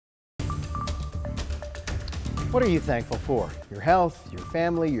What are you thankful for? Your health, your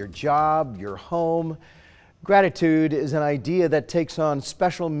family, your job, your home? Gratitude is an idea that takes on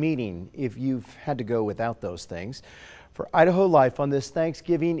special meaning if you've had to go without those things. For Idaho Life on this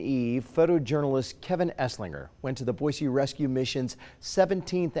Thanksgiving Eve, photojournalist Kevin Esslinger went to the Boise Rescue Mission's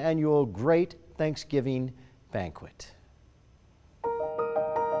 17th annual Great Thanksgiving Banquet.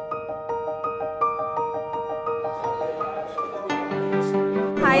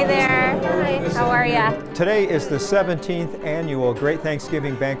 Hi there. Hi. How are you? Today is the 17th annual Great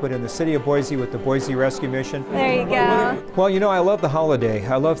Thanksgiving Banquet in the city of Boise with the Boise Rescue Mission. There you go. Well, you know, I love the holiday.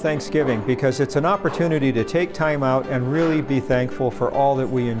 I love Thanksgiving because it's an opportunity to take time out and really be thankful for all that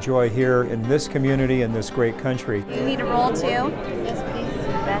we enjoy here in this community and this great country. You need a roll too? Yes, please.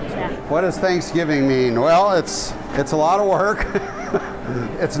 Betcha. What does Thanksgiving mean? Well, it's a lot of work.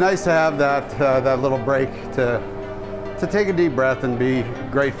 It's nice to have that little break to take a deep breath and be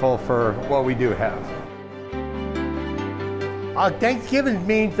grateful for what we do have. Thanksgiving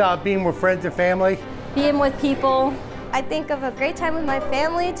means being with friends and family. Being with people. I think of a great time with my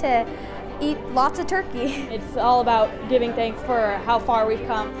family to eat lots of turkey. It's all about giving thanks for how far we've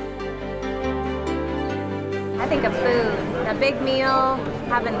come. I think of food, a big meal,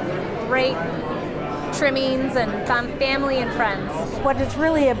 having great trimmings and family and friends. What it's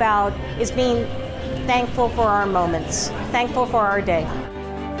really about is being thankful for our moments, thankful for our day.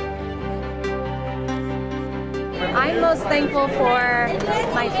 I'm most thankful for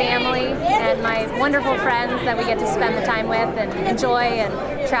my family and my wonderful friends that we get to spend the time with and enjoy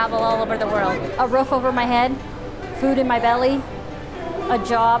and travel all over the world. A roof over my head, food in my belly, a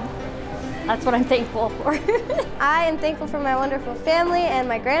job. That's what I'm thankful for. I am thankful for my wonderful family and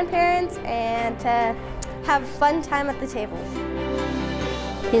my grandparents and to have fun time at the table.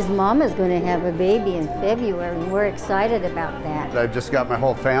 His mom is going to have a baby in February, and we're excited about that. I've just got my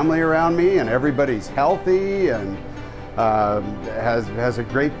whole family around me, and everybody's healthy and has a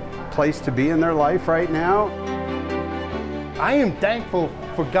great place to be in their life right now. I am thankful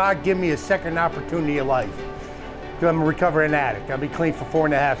for God giving me a second opportunity in life. Because I'm a recovering addict. I've been clean for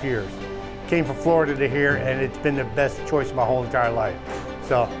 4.5 years. Came from Florida to here, and it's been the best choice of my whole entire life.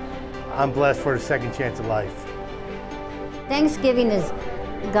 So I'm blessed for the second chance of life. Thanksgiving is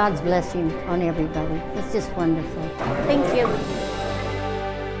God's blessing on everybody. It's just wonderful. Thank you.